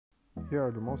Here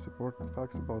are the most important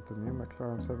facts about the new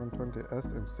McLaren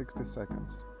 720S in 60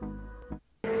 seconds.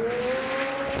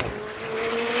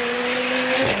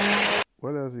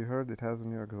 Well, as you heard, it has a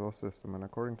new exhaust system, and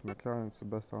according to McLaren, it's the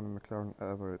best sounding McLaren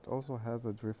ever. It also has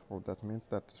a drift mode. That means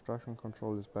that the traction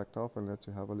control is backed off and lets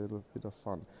you have a little bit of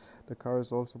fun. The car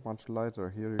is also much lighter.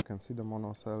 Here you can see the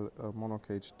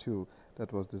monocage 2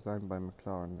 that was designed by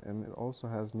McLaren, and it also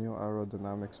has new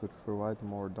aerodynamics which provide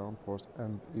more downforce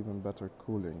and even better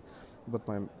cooling. But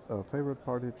my favorite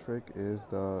party trick is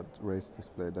the race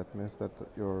display. That means that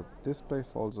your display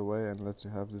falls away and lets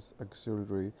you have this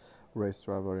auxiliary race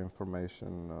driver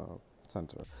information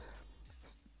center.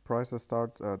 Prices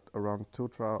start at around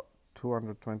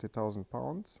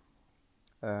 £220,000.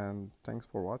 And thanks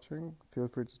for watching. Feel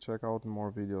free to check out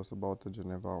more videos about the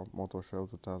Geneva Motor Show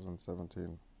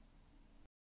 2017.